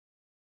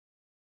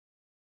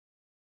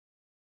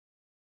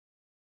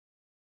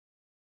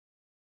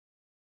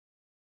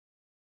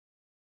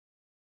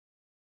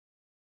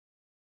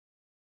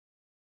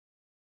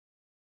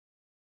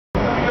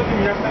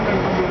tener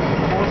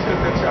música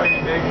que se hay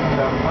de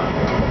guitarra.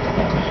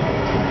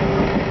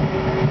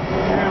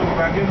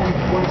 Bagi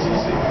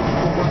konsisi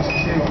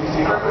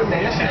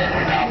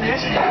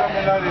nesi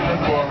kameler ile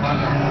forma.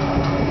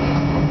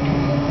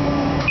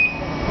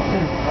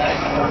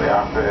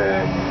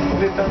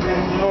 L'età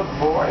del minor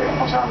boa,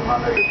 possiamo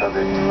andare l'età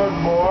del minor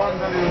boa,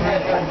 andare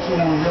nel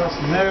consumo della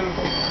snell,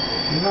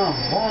 no,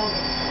 buon.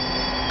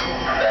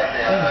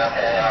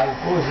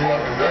 Così,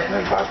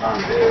 nel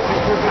patente,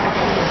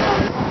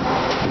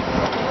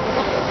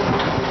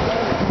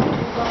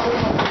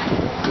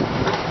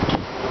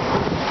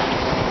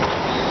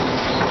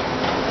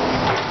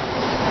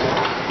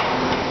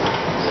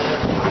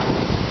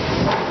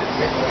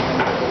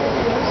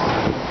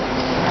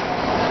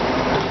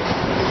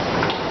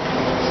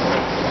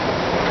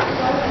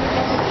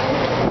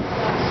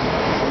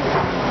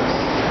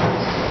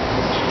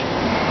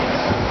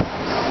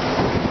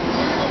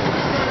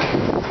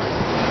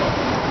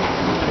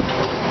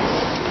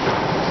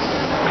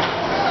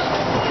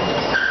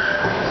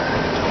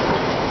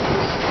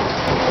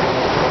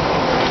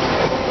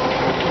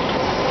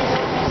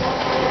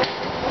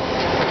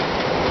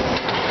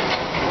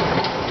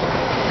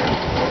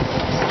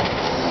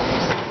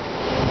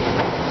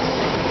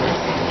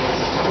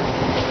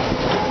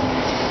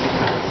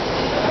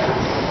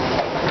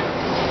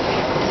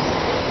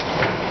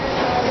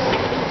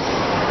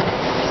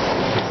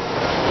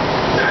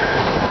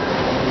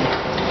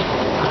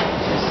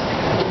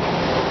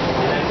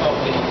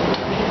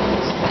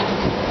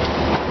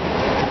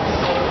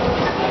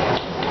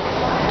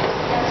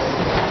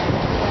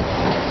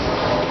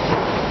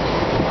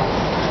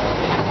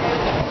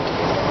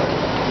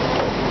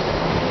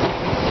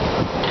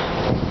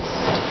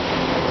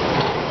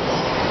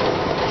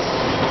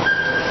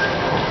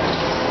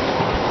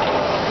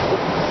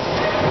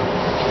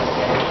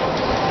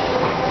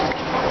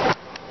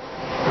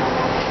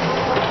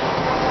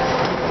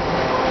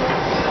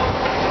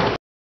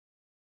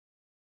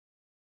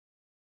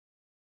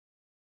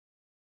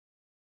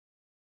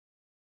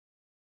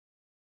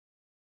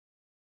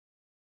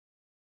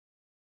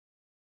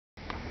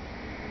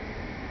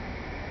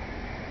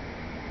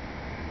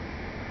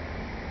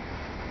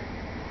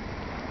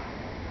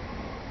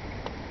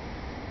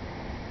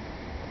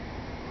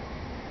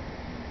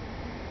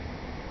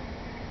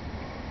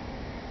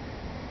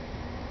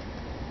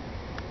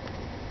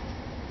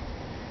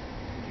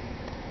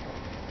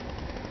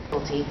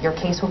 your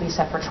case will be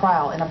set for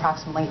trial in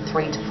approximately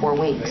 3 to 4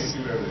 weeks.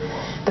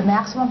 The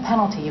maximum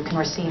penalty you can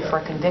receive for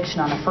a conviction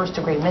on a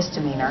first-degree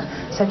misdemeanor,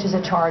 such as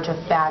a charge of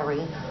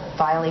battery,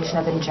 violation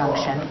of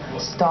injunction,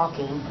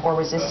 stalking, or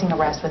resisting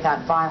arrest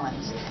without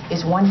violence,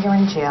 is 1 year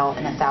in jail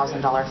and a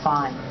 $1,000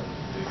 fine.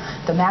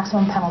 The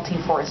maximum penalty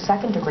for a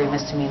second-degree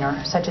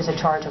misdemeanor, such as a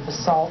charge of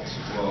assault,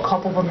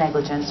 culpable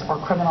negligence, or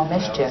criminal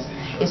mischief,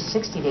 is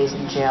 60 days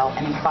in jail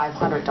and a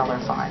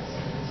 $500 fine.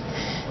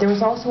 There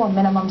is also a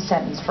minimum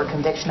sentence for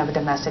conviction of a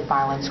domestic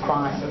violence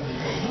crime.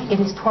 It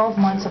is 12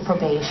 months of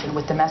probation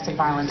with domestic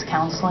violence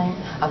counseling,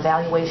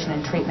 evaluation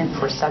and treatment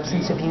for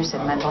substance abuse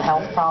and mental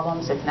health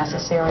problems if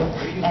necessary,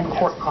 and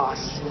court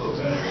costs.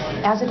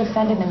 As a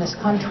defendant in this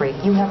country,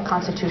 you have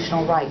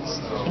constitutional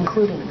rights,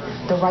 including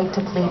the right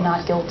to plead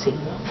not guilty,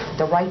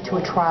 the right to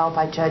a trial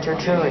by judge or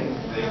jury,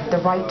 the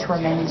right to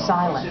remain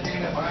silent,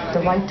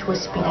 the right to a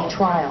speedy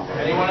trial,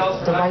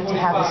 the right to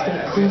have the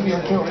state prove your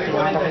guilt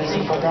beyond a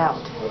reasonable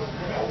doubt,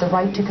 the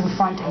right to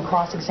confront and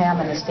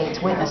cross-examine the state's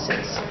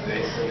witnesses,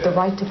 the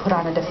right to put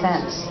on a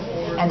defense,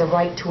 and the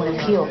right to an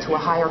appeal to a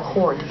higher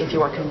court if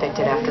you are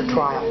convicted after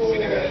trial.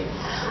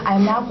 I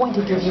am now going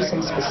to give you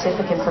some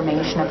specific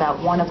information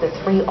about one of the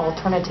 3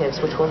 alternatives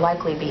which will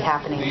likely be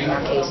happening in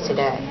your case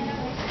today.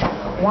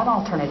 One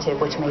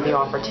alternative which may be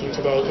offered to you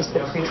today is the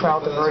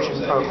pretrial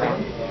diversion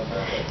program.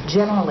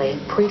 Generally,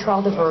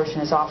 pretrial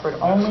diversion is offered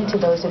only to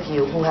those of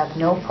you who have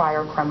no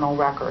prior criminal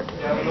record.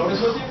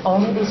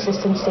 Only the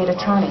assistant state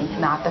attorney,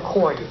 not the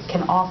court,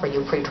 can offer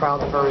you pretrial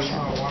diversion.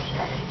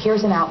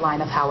 Here's an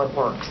outline of how it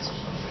works.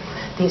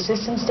 The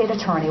assistant state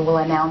attorney will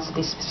announce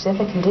the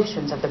specific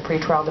conditions of the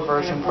pretrial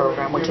diversion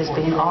program which is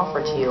being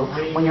offered to you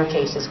when your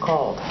case is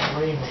called.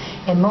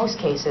 In most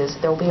cases,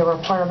 there will be a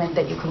requirement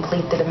that you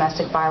complete the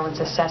domestic violence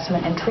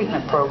assessment and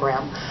treatment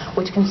program,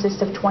 which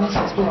consists of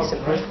 26 weeks of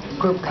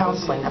group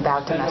counseling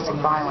about domestic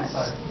violence.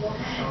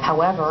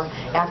 However,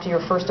 after your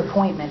first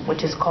appointment,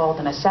 which is called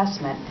an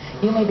assessment,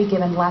 you may be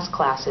given less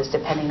classes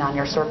depending on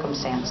your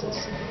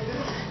circumstances.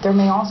 There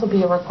may also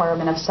be a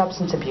requirement of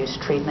substance abuse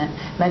treatment,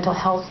 mental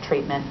health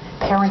treatment,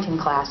 parenting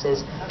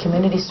classes,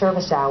 community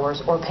service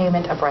hours, or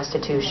payment of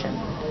restitution.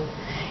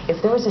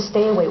 If there is a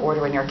stay-away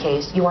order in your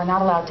case, you are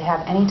not allowed to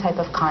have any type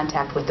of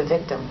contact with the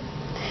victim.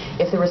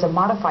 If there is a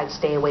modified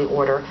stay-away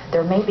order,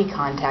 there may be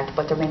contact,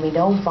 but there may be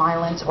no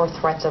violence or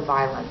threats of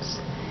violence.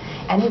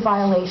 Any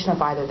violation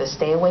of either the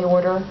stay-away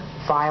order,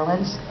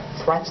 violence,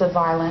 threats of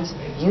violence,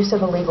 use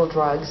of illegal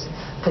drugs,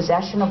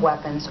 possession of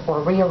weapons,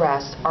 or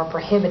rearrest are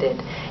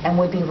prohibited and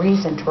would be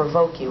reason to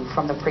revoke you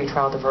from the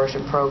pretrial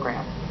diversion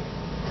program.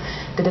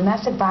 The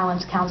domestic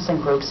violence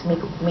counseling groups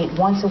meet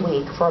once a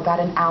week for about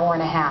an hour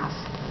and a half.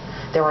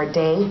 There are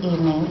day,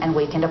 evening, and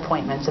weekend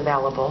appointments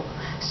available.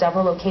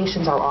 Several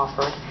locations are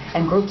offered,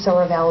 and groups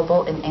are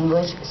available in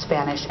English,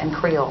 Spanish, and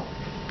Creole.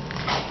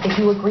 If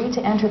you agree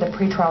to enter the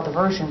pretrial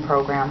diversion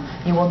program,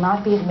 you will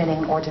not be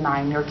admitting or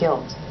denying your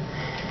guilt.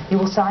 You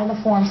will sign the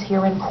forms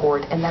here in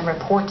court and then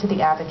report to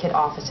the advocate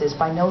offices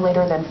by no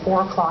later than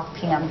 4:00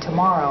 p.m.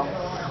 tomorrow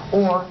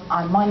or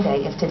on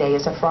Monday if today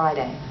is a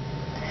Friday.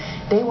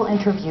 They will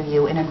interview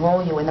you and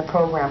enroll you in the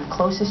program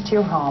closest to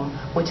your home,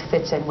 which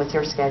fits in with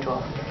your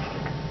schedule.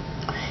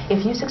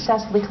 If you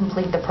successfully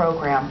complete the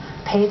program,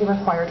 pay the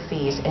required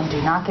fees, and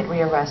do not get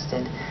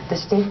rearrested, the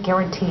state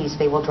guarantees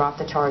they will drop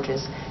the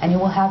charges, and you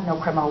will have no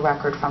criminal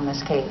record from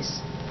this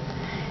case.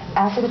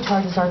 After the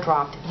charges are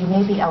dropped, you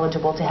may be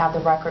eligible to have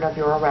the record of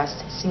your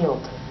arrest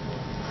sealed.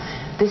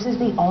 This is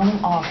the only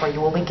offer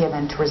you will be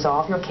given to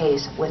resolve your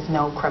case with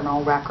no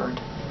criminal record.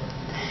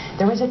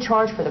 There is a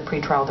charge for the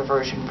pretrial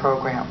diversion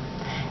program.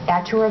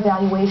 At your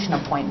evaluation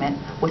appointment,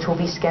 which will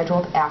be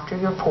scheduled after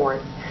your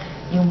report,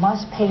 you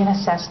must pay an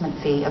assessment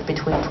fee of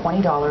between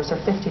 $20 or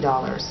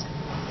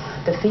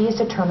 $50. The fee is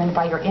determined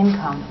by your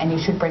income, and you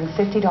should bring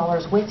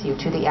 $50 with you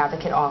to the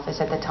advocate office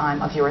at the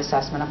time of your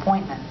assessment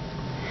appointment.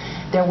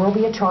 There will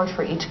be a charge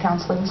for each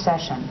counseling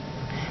session.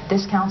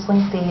 This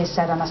counseling fee is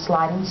set on a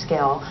sliding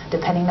scale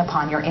depending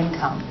upon your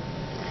income.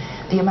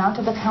 The amount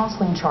of the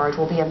counseling charge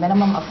will be a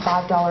minimum of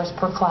 $5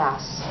 per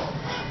class.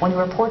 When you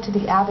report to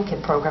the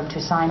advocate program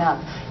to sign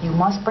up, you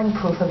must bring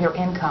proof of your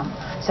income,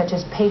 such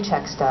as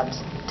paycheck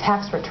stubs,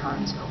 tax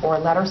returns, or a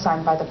letter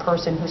signed by the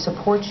person who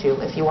supports you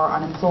if you are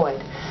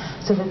unemployed,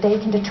 so that they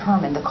can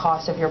determine the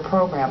cost of your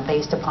program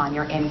based upon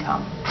your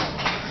income.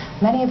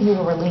 Many of you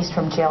were released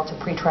from jail to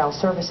pretrial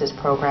services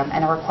program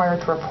and are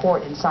required to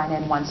report and sign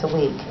in once a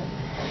week.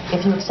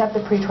 If you accept the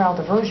pretrial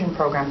diversion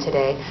program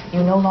today,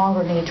 you no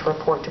longer need to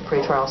report to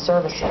pretrial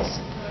services.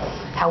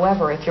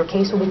 However, if your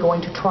case will be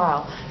going to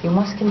trial, you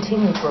must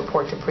continue to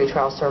report to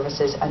pretrial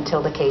services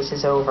until the case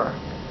is over.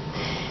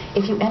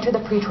 If you enter the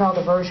pretrial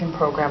diversion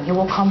program, you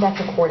will come back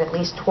to court at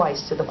least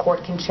twice so the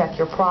court can check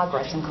your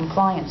progress and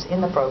compliance in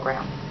the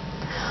program.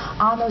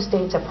 On those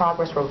dates, a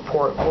progress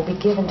report will be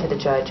given to the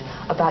judge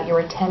about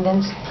your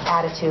attendance,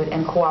 attitude,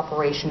 and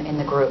cooperation in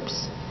the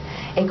groups.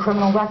 A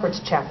criminal records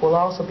check will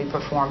also be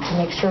performed to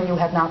make sure you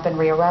have not been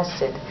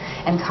rearrested,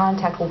 and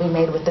contact will be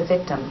made with the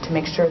victim to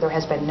make sure there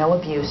has been no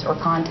abuse or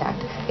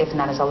contact, if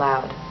none is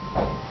allowed.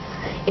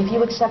 If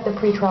you accept the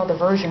pretrial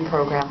diversion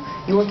program,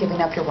 you are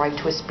giving up your right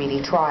to a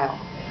speedy trial.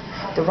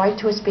 The right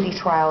to a speedy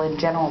trial in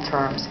general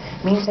terms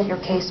means that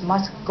your case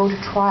must go to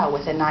trial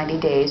within 90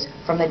 days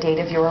from the date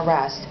of your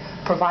arrest,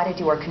 provided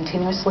you are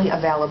continuously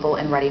available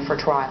and ready for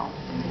trial.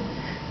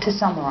 To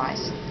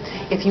summarize,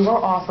 if you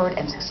are offered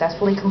and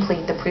successfully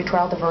complete the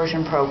pretrial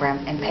diversion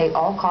program and pay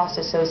all costs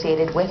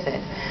associated with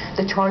it,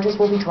 the charges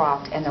will be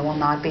dropped and there will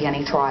not be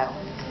any trial.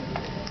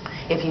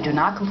 If you do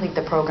not complete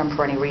the program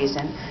for any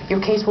reason,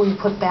 your case will be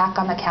put back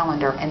on the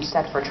calendar and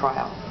set for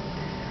trial.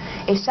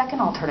 A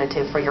second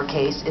alternative for your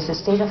case is the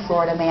state of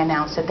Florida may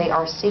announce that they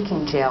are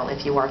seeking jail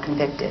if you are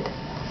convicted.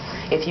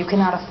 If you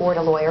cannot afford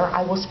a lawyer,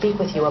 I will speak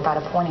with you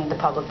about appointing the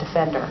public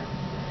defender.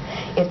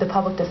 If the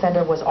public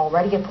defender was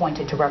already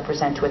appointed to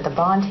represent you at the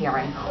bond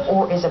hearing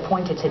or is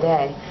appointed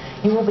today,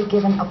 you will be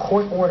given a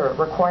court order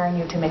requiring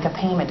you to make a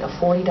payment of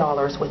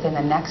 $40 within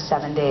the next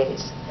 7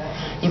 days.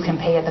 You can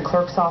pay at the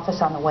clerk's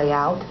office on the way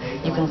out,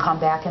 you can come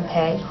back and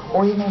pay,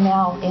 or you may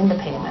mail in the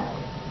payment.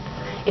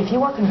 If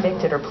you are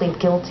convicted or plead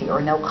guilty or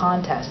no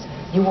contest,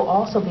 you will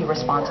also be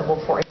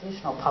responsible for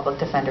additional public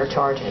defender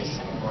charges.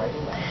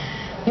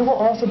 You will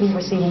also be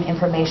receiving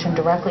information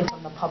directly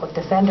from the public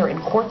defender in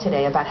court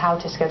today about how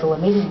to schedule a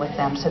meeting with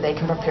them so they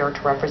can prepare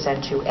to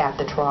represent you at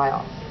the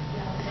trial.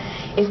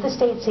 If the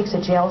state seeks a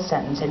jail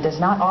sentence and does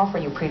not offer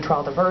you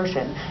pretrial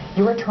diversion,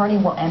 your attorney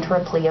will enter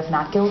a plea of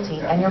not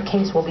guilty and your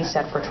case will be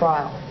set for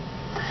trial.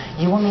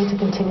 You will need to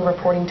continue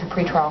reporting to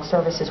pretrial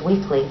services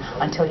weekly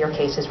until your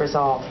case is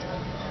resolved.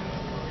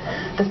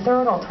 The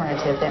third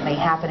alternative that may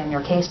happen in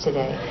your case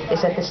today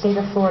is that the state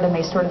of Florida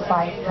may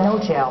certify no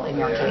jail in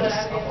your case.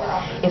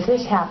 If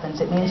this happens,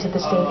 it means that the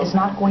state is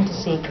not going to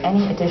seek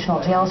any additional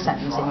jail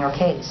sentence in your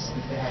case.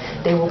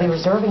 They will be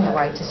reserving the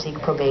right to seek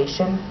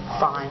probation,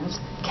 fines,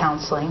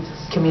 counseling,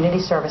 community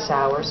service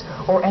hours,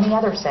 or any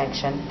other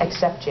sanction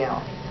except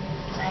jail.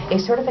 A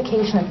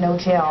certification of no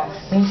jail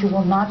means you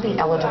will not be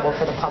eligible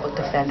for the public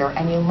defender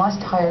and you must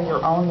hire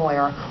your own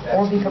lawyer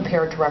or be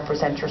prepared to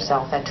represent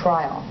yourself at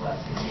trial.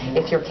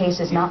 If your case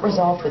is not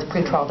resolved with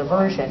pretrial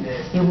diversion,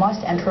 you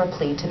must enter a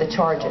plea to the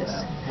charges.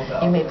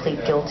 You may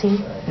plead guilty,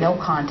 no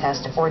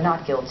contest, or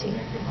not guilty.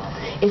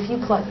 If you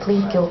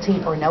plead guilty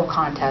or no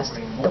contest,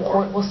 the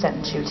court will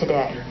sentence you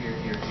today.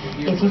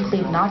 If you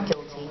plead not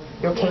guilty,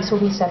 your case will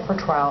be set for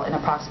trial in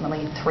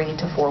approximately 3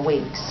 to 4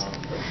 weeks.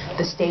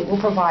 The state will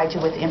provide you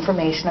with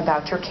information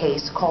about your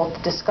case called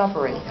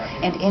discovery,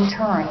 and in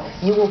turn,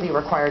 you will be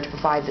required to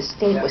provide the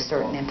state with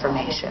certain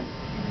information.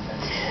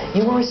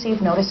 You will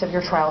receive notice of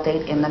your trial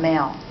date in the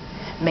mail.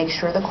 Make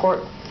sure the court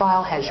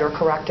file has your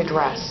correct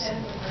address.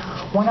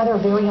 One other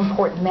very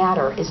important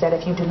matter is that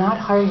if you do not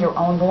hire your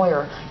own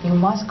lawyer, you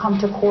must come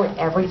to court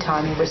every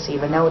time you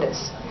receive a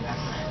notice.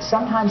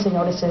 Sometimes the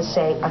notices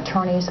say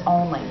attorneys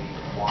only.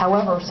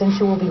 However, since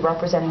you will be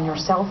representing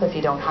yourself if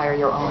you don't hire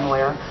your own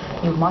lawyer,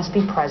 you must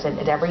be present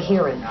at every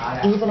hearing,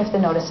 even if the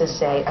notices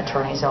say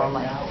attorneys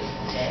only.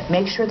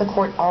 Make sure the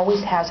court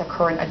always has a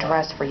current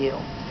address for you.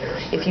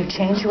 If you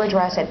change your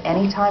address at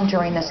any time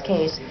during this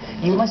case,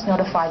 you must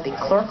notify the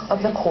clerk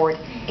of the court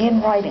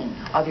in writing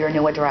of your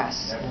new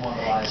address.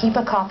 Keep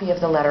a copy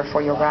of the letter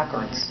for your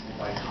records.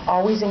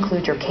 Always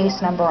include your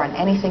case number on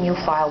anything you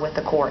file with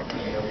the court.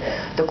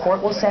 The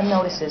court will send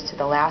notices to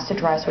the last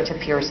address which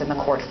appears in the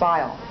court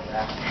file.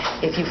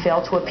 If you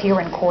fail to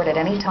appear in court at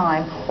any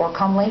time or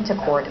come late to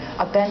court,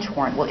 a bench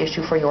warrant will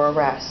issue for your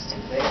arrest.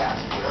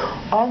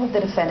 All of the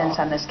defendants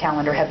on this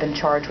calendar have been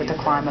charged with the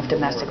crime of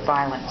domestic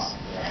violence.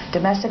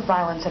 Domestic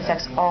violence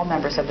affects all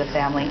members of the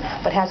family,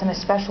 but has an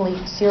especially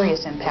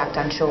serious impact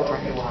on children.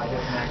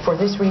 For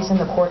this reason,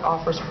 the court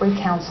offers free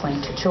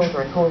counseling to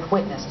children who have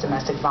witnessed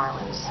domestic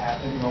violence.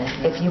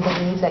 If you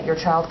believe that your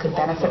child could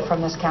benefit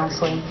from this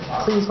counseling,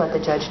 please let the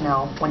judge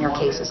know when your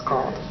case is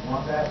called.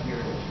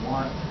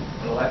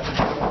 Election,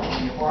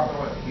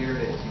 here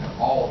it is,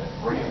 all of it,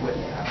 bring it with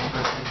you.